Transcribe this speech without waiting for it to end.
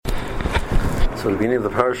So at the beginning of the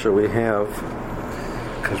parsha we have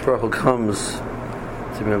Kadosh Baruch Hu comes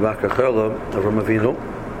to Mevakar Chala of Avraham Avinu,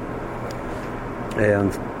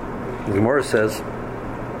 and the Gemara says,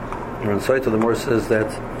 or in Saita, the Gemara says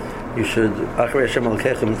that you should Achrei Hashem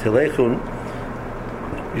Alkeichem Tilechun.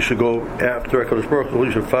 You should go after Kadosh Baruch Hu.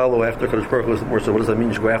 You should follow after Kadosh Baruch Hu. So what does that mean?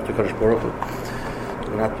 You should go after Kadosh Baruch Hu.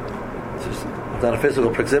 It's not a physical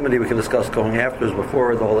proximity. We can discuss going after is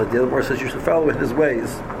before the whole idea. The Gemara says you should follow in his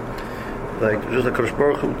ways. Like just like Kadosh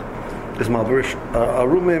Baruch Hu is Malburish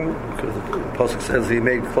Arumim, because the pasuk says he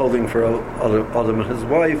made clothing for Adam and his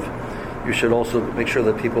wife. You should also make sure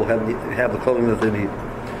that people have the clothing that they need.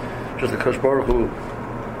 Just like Kadosh Baruch Hu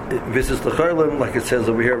visits the Chaylim, like it says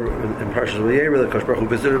over here in Parshas Vayera, that Kadosh Baruch Hu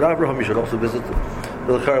visited Abraham. You should also visit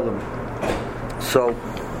the Chaylim. So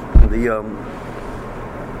the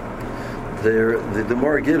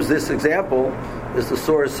Gemara gives this example. Is the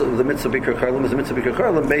source of the mitzvah Bikkur Chaylim? Is the mitzvah Bikkur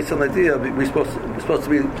Chaylim based on the idea we're supposed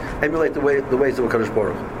to emulate the ways of Kadosh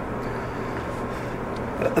Baruch Hu.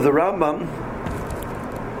 The Rambam,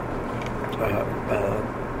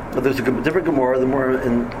 there's a different Gemara. The more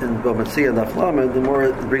in Bamatzia and Aflama, the more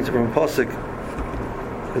it brings it from a pasuk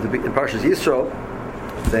in Parshas Yisro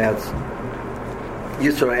that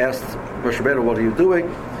Yisro asked Moshe Rabbeinu, "What are you doing?"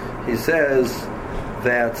 He says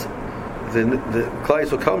that the Klal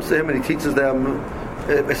Yisrael comes to him and he teaches them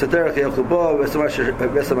I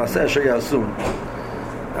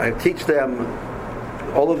teach them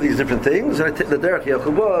all of these different things, and the derech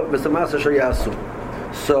yachuba.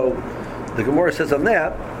 So the Gemara says on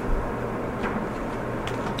that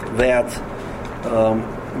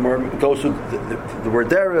goes to the word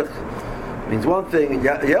derech means one thing.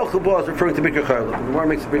 Yachuba is referring to Bikkur Chaylim. The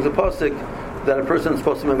Gemara brings a pasuk that a person is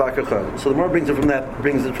supposed to be Mevakar Chaylim. So the Gemara brings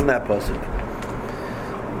it from that pasuk.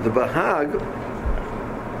 The Bahag,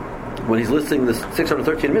 when he's listing the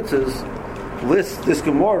 613 mitzvahs, lists this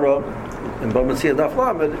Gemara in Bamatzia Daf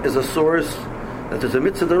Lamed is a source that there's a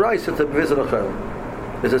mitzvah deraisa to visit a Chaylim.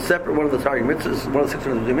 There's a separate one of the target mitzvahs. One of the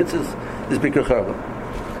 613 mitzvahs is Bikkur Chaylim.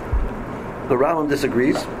 The Rambam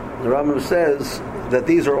disagrees. The Rambam says that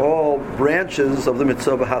these are all branches of the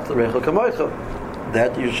mitzvah V'ahavta l'recha kamocha,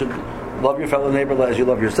 that you should love your fellow neighbor as you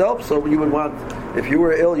love yourself. So you would want, if you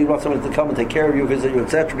were ill, you'd want someone to come and take care of you, visit you,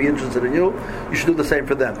 etc., be interested in you. You should do the same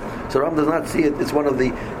for them. So Ram does not see it. It's one of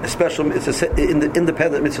the special. It's the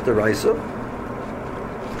independent mitzvah deraisa.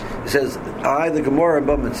 He says, the Gemara in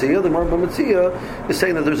Bamatzia. The Gemara in Bamatzia is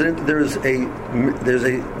saying that there's a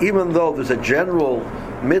even though there's a general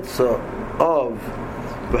mitzvah of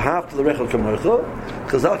V'ahavta l'recha kamocha,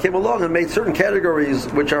 Chazal came along and made certain categories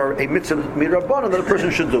which are a mitzvah mirabbanan that a person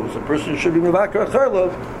should do. So a person should be Mevakar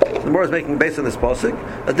Chaylim. The Gemara is making based on this pasuk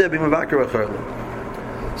that they'll be Mevakar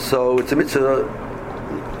Chaylim. So it's a mitzvah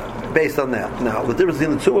based on that. Now the difference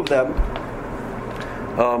between the two of them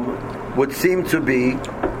would seem to be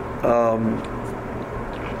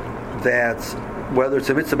that whether it's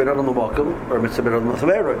a mitzvah ben adam l'makom or a mitzvah ben adam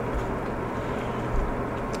l'chaveroi.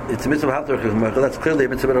 It's a mitzvah V'ahavta. That's clearly a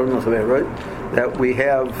mitzvah ben adam l'chaveroi, right? That we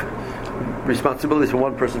have responsibilities from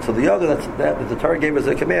one person to the other. That the Torah gave us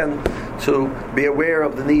a command to be aware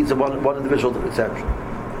of the needs of one individual, etc.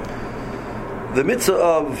 The mitzvah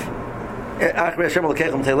of Achrei Hashem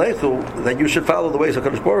Alkeichem Telechu, that you should follow the ways of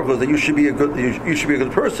Kadosh Baruch Hu, that you should be a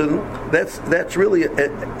good person. That's really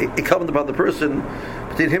incumbent upon the person.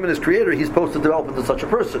 Between him and his Creator, he's supposed to develop into such a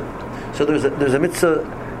person. So there's a mitzvah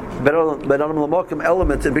Ben Adam L'Makom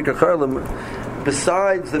element in Bikkur Chaylim.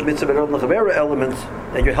 Besides the mitzvah Ben Adam L'Chavera element,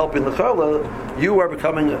 and you're helping the Chala, you are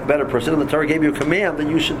becoming a better person. And the Torah gave you a command that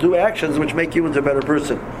you should do actions which make you into a better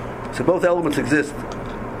person. So both elements exist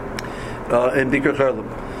in Bikkur Chaylim.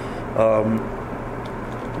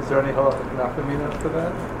 Is there any halachic nafkamina for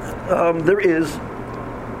that? There is.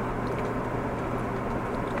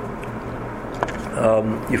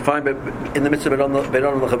 You find in the mitzvah Ben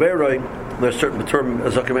Adam L'Chavera, there's certain term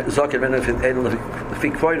zaken ben if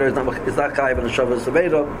fik foider is not chayiv and shavas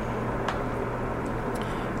seveda.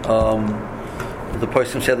 The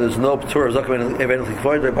person said there's no p'tur zaken ben fik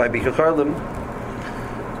foider by Bikkur Chaylim.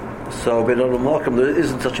 So ben adam l'makom there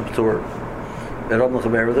isn't such a p'tur. Ben adam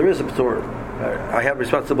l'chavera there is a p'tur. I have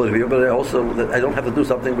responsibility for you, but I don't have to do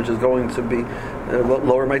something which is going to be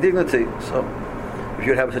lower my dignity. So if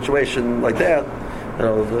you have a situation like that,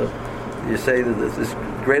 you say that this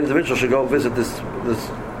great individual should go visit this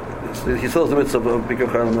he still has the mitzvah of Bikkur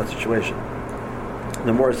Chaylim in that situation.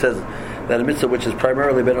 The more it says that a mitzvah which is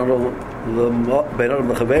primarily Ben Adam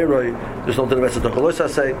L'Chaveroi, there's no din of Esed D'Chalois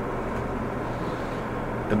say.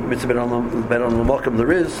 A mitzvah Ben Adam L'Makom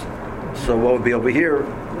there is. So what would be over here?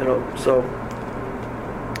 So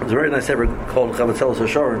there's a very nice ever called Chavetzelos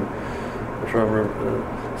HaSharon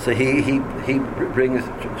So he brings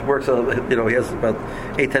works. He has about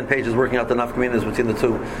 8-10 pages working out the nafkaminas between the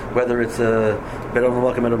two, whether it's Beram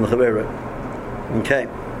L'Malka, Beram L'Chavera. Okay.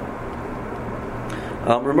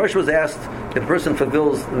 Rav Moshe was asked if a person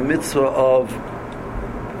fulfills the mitzvah of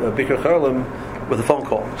Bikur Charlim with a phone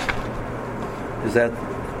call. Is that,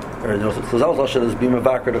 or Chazal's lashon is Bima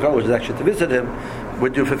Vakar Charlim, which is actually to visit him.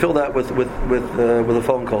 Would you fulfill that with a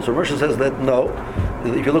phone call? So Rav Moshe says that no.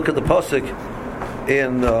 If you look at the pasuk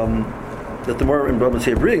in that the more in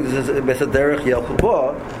Brahmasir brings, it says Derech Yelchu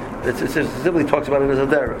Ba. It simply talks about it as a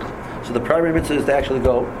derech. So the primary mitzvah is to actually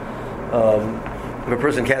go. If a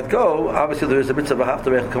person can't go, obviously there is a mitzvah of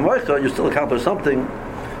haftarech kamoicha. You still accomplish something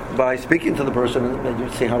by speaking to the person and you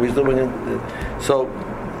see how he's doing it. So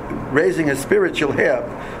raising his spirit you'll have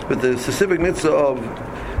with the specific mitzvah of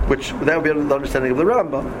which that would be the understanding of the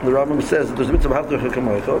Rambam. The Rambam says that there's a mitzvah of haftarech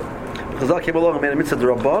kamoicha. Chazal came along and made a mitzvah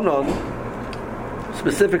d'Rabbanan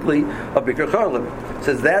specifically of Bikur Charlim. It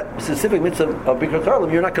says that specific mitzvah of Bikur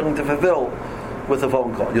Charlim you're not going to fulfill with a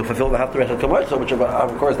phone call. You'll fulfill the haftarech kamoicha, which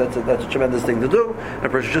of course that's a tremendous thing to do, and a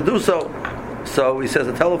person should do so. So he says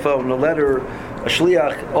a telephone, a letter, a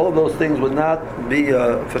shliach, all of those things would not be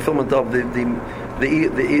a fulfillment of the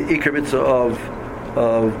ikar mitzvah of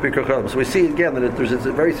Bikur Charlim. So we see again that there's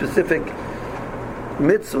a very specific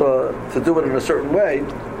mitzvah to do it in a certain way,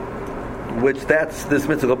 which that's this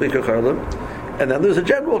mitzvah of Bikur Charlim. And then there's a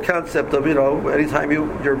general concept of anytime you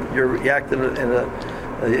act in a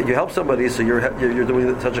you help somebody, so you're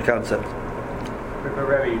doing such a concept. But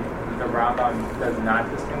Rebbe, the Rambam does not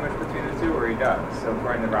distinguish between the two, or he does? So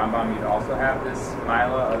according to the Rambam, you'd also have this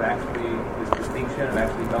mila of actually, this distinction of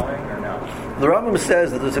actually going, or no? The Rambam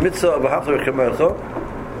says that there's a mitzvah of a haftarech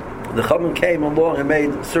kamoicha. The Chachamim came along and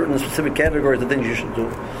made certain specific categories of things you should do.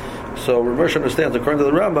 So Rav Moshe understands, according to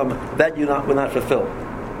the Rambam, that you will not fulfill.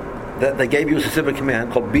 That they gave you a specific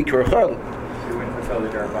command called Bikur Charlim. The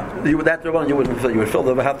Derabbanan. That Derabbanan you wouldn't fulfill. You would fill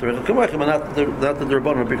the haftarech kamoicha, but not the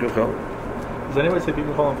Derabbanan of Bikur Charlim. Does anyone say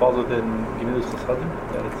Bikur Charlim falls within Gimilus Chasadim?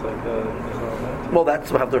 That it's like well, that's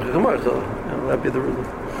haftarech kamoicha. That'd be the reason.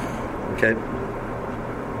 Okay.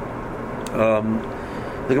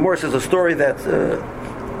 The Gemara says a story that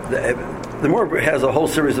the Gemara has a whole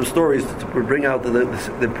series of stories to bring out the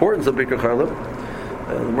importance of Bikur Charlim.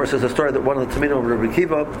 The Gemara says a story that one of the Tamidim of Rabbi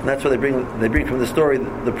Akiva, and that's why they bring from the story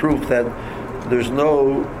the proof that there's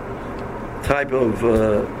no type of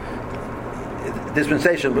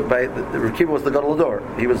dispensation, but by Rabbi Akiva was the Gadol Hador.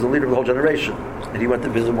 He was the leader of the whole generation, and he went to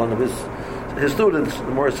visit one of his students. The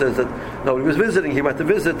Gemara says that no, he was visiting. He went to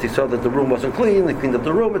visit. He saw that the room wasn't clean. He cleaned up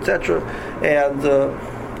the room, etc. And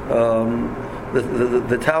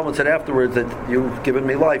the Talmud said afterwards that you've given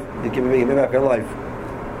me life. You've given me back my life.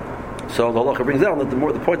 So the halacha brings down that the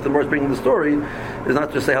point the Gemara is bringing the story is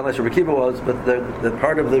not just say how nice Rabbi Akiva was, but that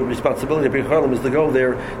part of the responsibility of Bikur Charlim is to go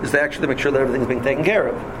there, is to actually make sure that everything is being taken care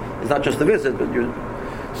of. It's not just a visit, but you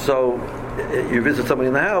visit somebody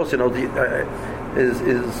in the house, you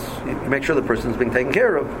make sure the person is being taken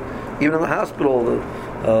care of. Even in the hospital,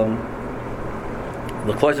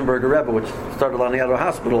 the Kloisenberger Rebbe, which started Laniado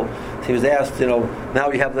Hospital, he was asked, now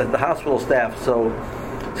you have the hospital staff, so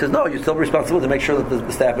he says, no, you're still responsible to make sure that the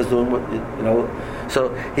staff is doing what,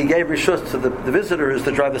 So he gave rishus to the visitors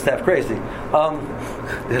to drive the staff crazy.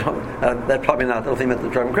 That probably not, I don't think meant to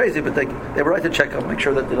drive them crazy, but they were right to check up, make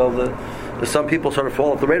sure that, some people sort of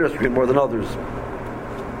fall off the radar screen more than others.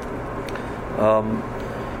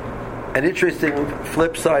 An interesting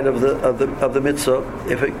flip side of the mitzvah,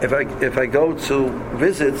 if I go to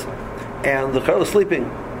visit and the chayil is sleeping,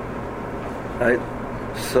 right?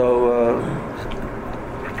 So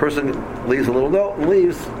person leaves a little note and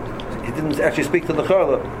leaves. He didn't actually speak to the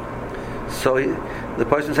Charla. So the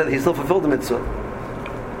person said he still fulfilled the mitzvah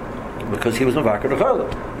because he was Mavakar the Charla.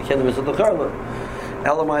 He can't visit the Charla.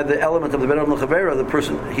 Elamai, the element of the Beram L'Chavera, the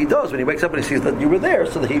person, he does when he wakes up and he sees that you were there,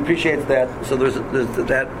 so that he appreciates that. So there's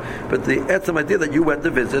that. But the etzem idea that you went to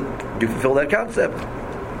visit, you fulfill that concept.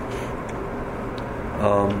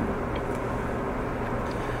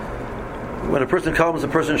 When a person comes, a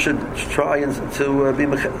person should try and to be.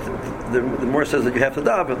 The Gemara says that you have to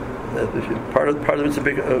daven. Part of the mitzvah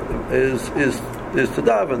is to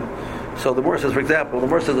daven. So the Gemara says, for example, the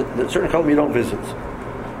Gemara says that certain cholim you don't visit.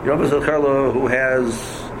 You don't visit a cholim who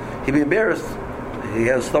he'd be embarrassed. He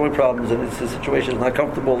has stomach problems and his situation is not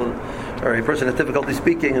comfortable, or a person has difficulty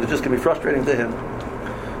speaking and it's just going to be frustrating to him.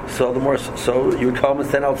 So so you would come and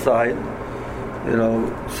stand outside,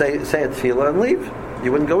 say a tefillah and leave.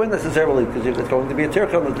 You wouldn't go in necessarily because it's going to be a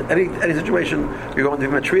tircham. Any situation you're going to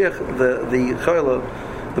be matriach the chayla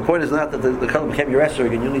The point is not that the Chayla became your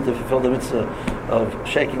esrog and you need to fulfill the mitzvah of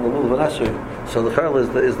shaking the lulav and esrog. So the Chayla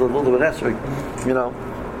is the lulav and esrog, you know.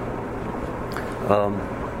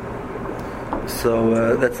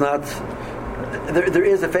 So that's not. There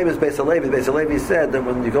is a famous Beis Halevi. Beis Halevi said that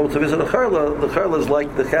when you go to visit the Chayla is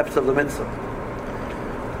like the chefs of the mitzvah.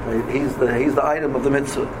 He's the item of the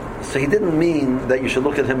mitzvah. So he didn't mean that you should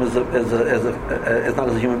look at him as not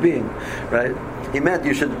as a human being, right? He meant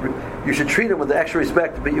you should treat him with the extra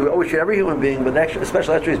respect, but you always treat every human being with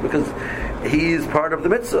special extra respect because he's part of the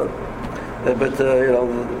mitzvah. But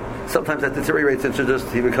sometimes that deteriorates into just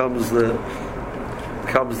he becomes the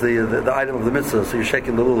item of the mitzvah. So you're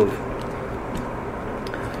shaking the lulav.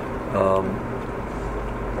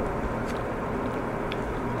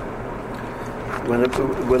 When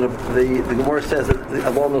the Gemara says that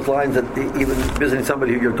along those lines that even visiting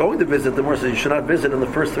somebody who you're going to visit, the Gemara says you should not visit in the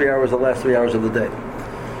first 3 hours or the last 3 hours of the day.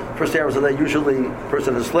 First 3 hours of the day, usually the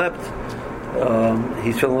person has slept,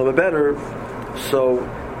 he's feeling a little bit better, so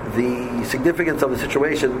the significance of the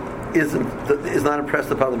situation is not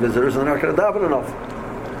impressed upon the visitors, and they're not going to daven enough.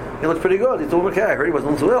 He looks pretty good. He's doing okay. I heard he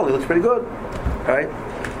wasn't so ill. He looks pretty good, right?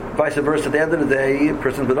 Vice versa. At the end of the day, a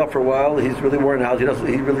person's been up for a while. He's really worn out.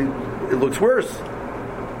 It looks worse.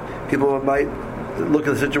 People might look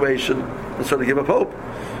at the situation and sort of give up hope.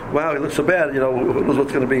 Wow, he looks so bad. Who knows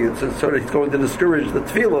what's going to be? It's sort of he's going to discourage the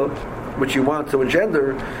tefillah, which you want to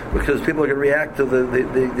engender, because people are going to react to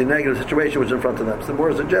the negative situation which is in front of them. So the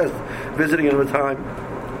more suggests visiting at a time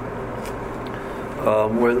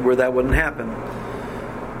where that wouldn't happen.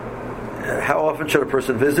 How often should a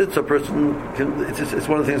person visit? So a person it's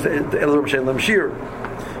one of the things that Elul Shem Lamshir.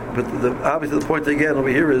 But obviously the point again over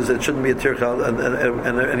here is it shouldn't be a tircha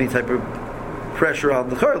and any type of pressure on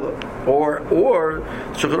the Chayla. Or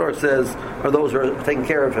Shulchan Aruch says are those who are taking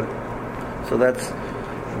care of him. So that's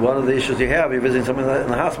one of the issues you have. You're visiting someone in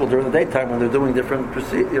the hospital during the daytime when they're doing different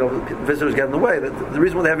visitors get in the way. The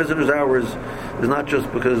reason why they have visitors hours is not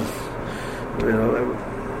just because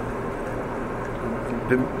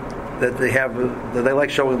that they like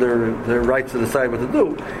showing their rights to decide what to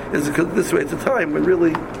do, is because this way it's a time when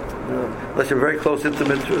really, unless you're a very close,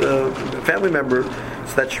 intimate family member,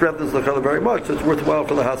 so that strengthens the fellow very much. So it's worthwhile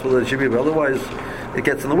for the hospital that it should be, but otherwise it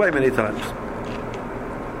gets in the way many times.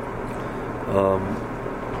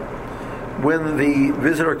 When the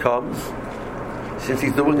visitor comes, since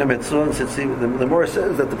he's doing a mitzvah, and since the Gemara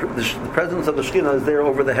says that the presence of the Shekhinah is there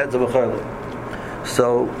over the heads of a chayla.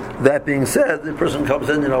 So that being said, the person comes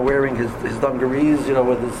in, wearing his dungarees,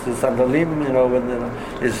 with his sandalim,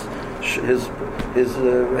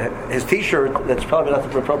 his t-shirt. That's probably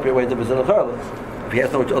not the appropriate way to visit a chayla. If he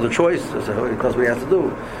has no other choice, he does what he has to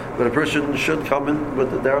do. But a person should come in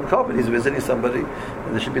with the derech kavod. He's visiting somebody,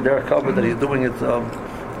 and there should be derech kavod that he's doing it.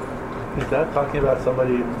 Is that talking about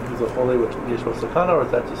somebody who's a chole with yeshua sakana, or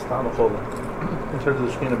is that just tam a chole in terms of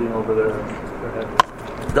the Shekhinah being over their head?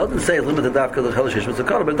 It doesn't say it's limited dafka to the chalish yeshua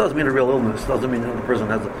sakana, but it does mean a real illness. It doesn't mean the person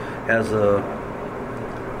has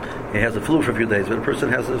a flu for a few days, but a person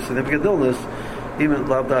has a significant illness, even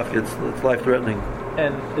lav dafka, it's life threatening.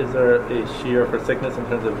 And is there a shear for sickness in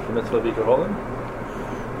terms of the mitzvah of Bikur Holim?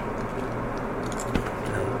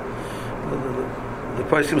 The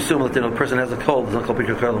person assume that the person has a cold. It's not called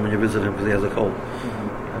Bikur Holim when you visit him because he has a cold.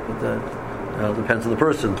 But that depends on the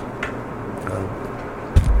person.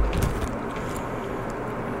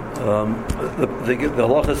 The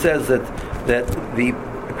halacha says that the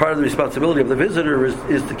part of the responsibility of the visitor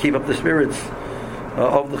is to keep up the spirits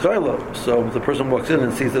of the chayla. So if the person walks in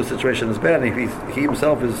and sees the situation is bad, and he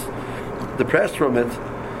himself is depressed from it,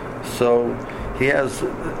 so he has,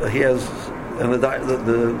 and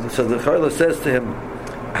so the chayla says to him,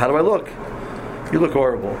 "How do I look? You look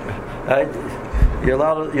horrible. Right? You're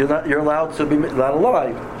allowed to be not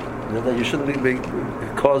alive. That you shouldn't be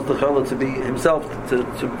cause the chayla to be himself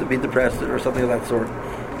to be depressed or something of that sort.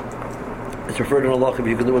 It's referred in Allah if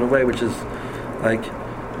you can do it in a way which is like,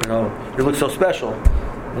 you look so special.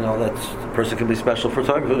 That the person can be special for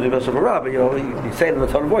time, can be special for Ra, but you say it in a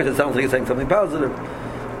tone of voice, it sounds like you're saying something positive.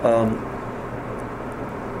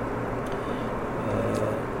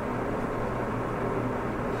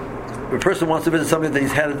 If a person wants to visit somebody that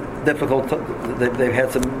he's had they've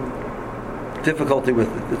had some difficulty with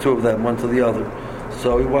the two of them, one to the other.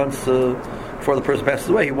 So he wants to, before the person passes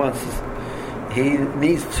away, he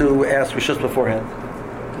needs to ask rishus beforehand,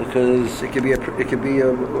 because it could be a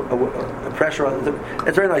pressure on.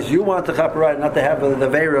 It's very nice. You want to chaperite, not to have the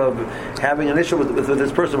veira of having an issue with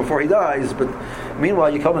this person before he dies. But meanwhile,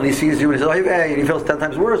 you come and he sees you and he says, "Oh, hey," and he feels 10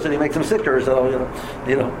 times worse, and he makes him sicker. So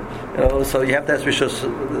so you have to ask rishus.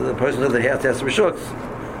 The person said that he has to ask rishus.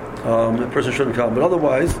 a person shouldn't come. But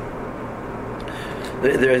otherwise,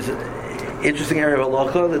 there's an interesting area of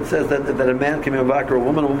halacha that says that a man can be mevakar a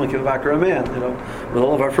woman can be mevakar a man. With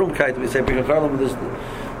all of our frumkeit, we say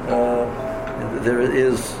there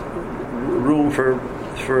is room for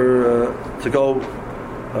to go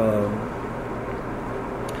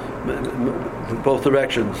both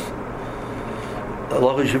directions.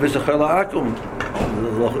 Allah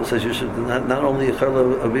says you should not only a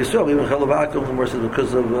chayla of Yisrael, even a chayla of Akum, the more says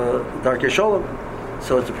because of Darkei Sholem,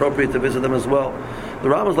 so it's appropriate to visit them as well. The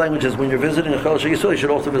Rambam's language is when you're visiting a chayla of Yisrael, you should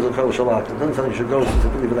also visit a chayla of Akum. It doesn't say you should go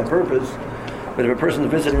specifically for that purpose, but if a person is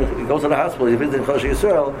visiting, he goes to the hospital, he's visiting a chayla of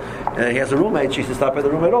Yisrael, he has a roommate, she should stop by the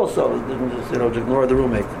roommate also. Just ignore the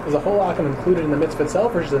roommate. Is the whole Akum included in the mitzvah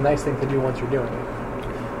itself, or is it a nice thing to do once you're doing it?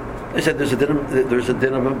 They said there's a din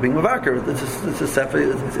of being mavakar. It's a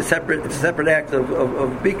separate act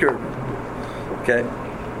of beaker. Okay.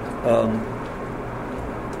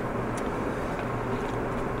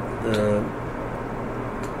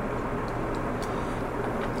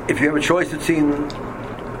 If you have a choice between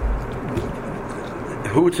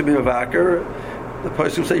who to be mavakar, the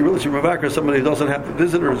person who say you really should be mavakar is somebody who doesn't have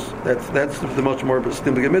visitors. That's the much more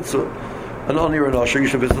significant mitzvah. An oni or an usher, you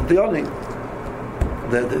should visit the oni.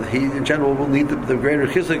 That he in general will need the greater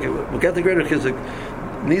chizik, will get the greater chizik,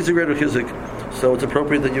 needs the greater chizik, so it's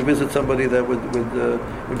appropriate that you visit somebody that would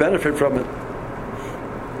benefit from it.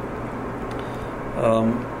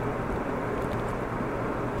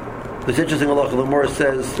 It's interesting, Allah the Gemara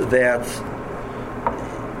says that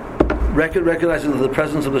recognizing that the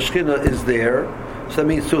presence of the Shekhinah is there, so that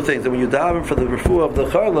means two things: that when you daven for the refuah of the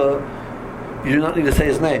Charla, you do not need to say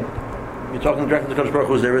his name. You're talking directly to Kadosh Baruch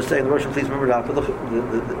Hu who's there, is saying, the Rosh, please remember that the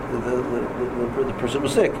person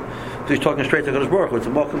was sick. So he's talking straight to Kadosh Baruch Hu. It's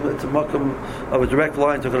a makam of a direct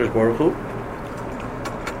line to Kadosh Baruch Hu.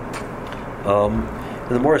 And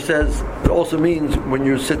the Gemara says it also means when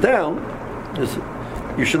you sit down,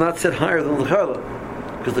 you should not sit higher than the Chala,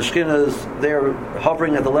 because the Shekhinah is there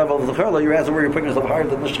hovering at the level of the Chala. You're asking where you're putting yourself higher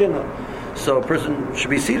than the Shekhinah. So a person should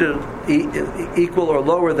be seated equal or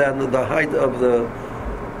lower than the height of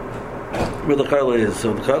where the Chala is.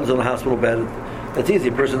 So the Chala is on a hospital bed. That's easy.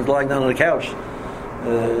 A person is lying down on a couch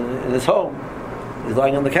in his home. He's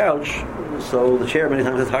lying on the couch, so the chair many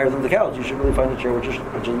times is higher than the couch. You should really find a chair which is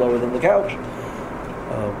lower than the couch.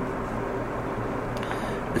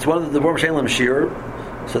 It's one of the Borm Shein Lam Shir.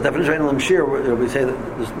 So the definition of Ein Lam Shir, we say that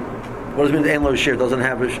what does it mean Ein Lam Shir? Doesn't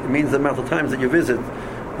have it means the amount of times that you visit.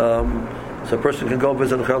 So a person can go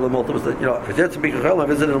visit a Chala multiple. If it's yet to be a Chala,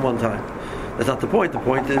 visit it in one time. That's not the point. The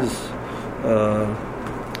point is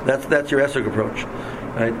that's your Esrog approach,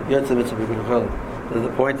 right? The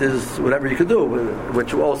point is whatever you can do,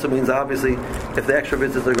 which also means obviously if the extra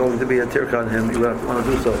visits are going to be a tirka on him, you want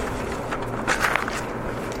to do so.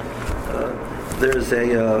 There's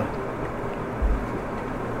a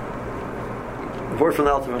word from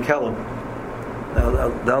the Alter Kelem.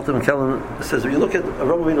 The Alter Kelem says if you look at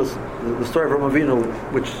Avraham Avinu's, the story of Avraham Avinu,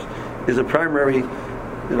 which is a primary,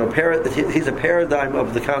 he's a paradigm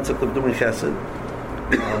of the concept of doing chesed.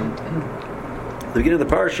 The beginning of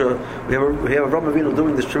the parsha, we have Avraham Avinu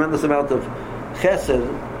doing this tremendous amount of chesed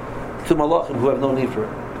to malachim who have no need for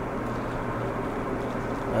it.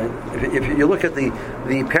 Right? If you look at the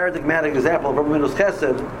paradigmatic example of Avraham Avinu's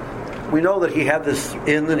chesed, we know that he had this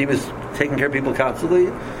in and he was taking care of people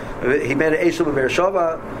constantly. He made an Eshel Be'er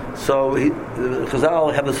Shava, so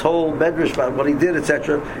Chazal have this whole medrash about what he did,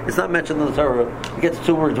 etc. It's not mentioned in the Torah. He gets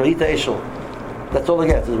two words, Vayita Eshel. That's all he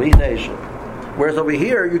gets, is Vayita Eshel. Whereas over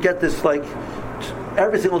here, you get this like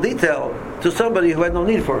every single detail to somebody who had no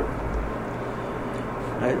need for it.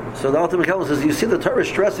 Right? So the Alter Kelem says, you see the Torah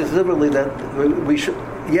stressing specifically that we should,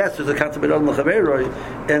 yes, there's a concept of L'chaveroi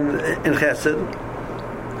in Chesed,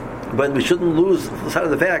 but we shouldn't lose sight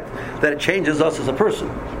of the fact that it changes us as a person.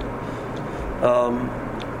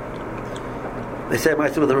 They say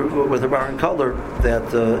with the Baron Color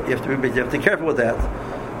that you have to be careful with that.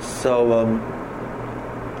 So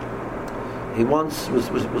he once was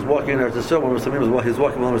walking in Eretz Yisrael when he was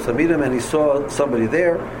walking along with Samidim, and he saw somebody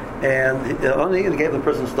there, and he gave the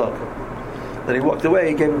person tzedakah. Then he walked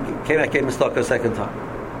away. He came back, gave him tzedakah a second time.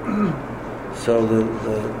 So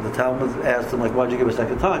the Talmud asked him, like, why did you give a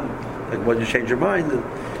second time? Like, why did you change your mind? And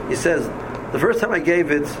he says, the first time I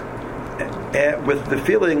gave it with the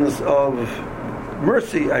feelings of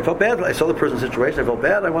mercy, I felt bad. I saw the person's situation. I felt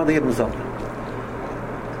bad. I wanted to give him something.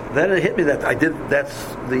 Then it hit me that that's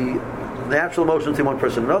the natural emotion between one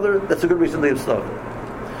person and another. That's a good reason to give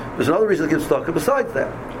tzedakah. There's another reason to give tzedakah besides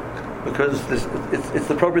that, because it's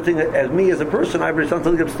the appropriate thing. As me as a person, I have a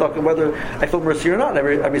responsibility to give tzedakah, whether I feel mercy or not. I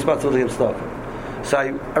have a responsibility to give tzedakah. So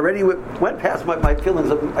I already went past my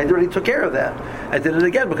feelings. I already took care of that. I did it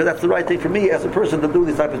again because that's the right thing for me as a person to do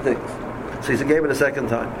these type of things. So he gave it a second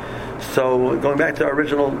time. So going back to our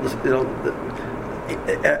original,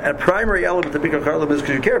 a primary element of Bikkur Cholim is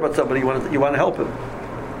because you care about somebody, you want to help him.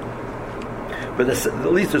 But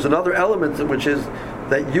at least there's another element, which is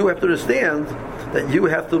that you have to understand that you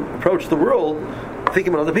have to approach the world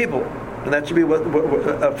thinking about other people, and that should be what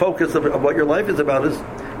a focus of what your life is about, is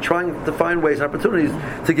trying to find ways and opportunities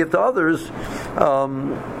to give to others,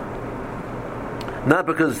 not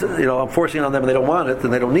because I'm forcing it on them and they don't want it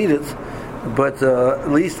and they don't need it, but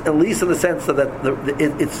at least in the sense that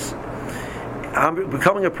I'm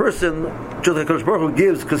becoming a person just like Kodesh Baruch Hu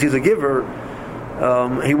gives because he's a giver.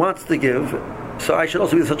 He wants to give. So I should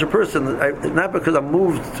also be such a person, not because I'm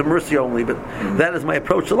moved to mercy only, but that is my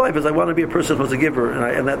approach to life, is I want to be a person who's a giver,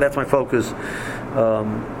 and that's my focus.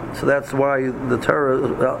 So that's why the Torah,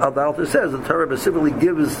 the Alter says, the Torah specifically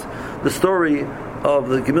gives the story of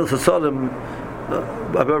the Gemilas Hasadim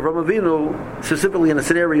of Avraham Avinu, specifically in a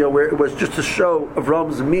scenario where it was just to show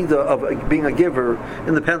Avram's midah of being a giver,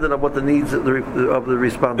 independent of what the needs of the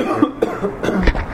respondent were.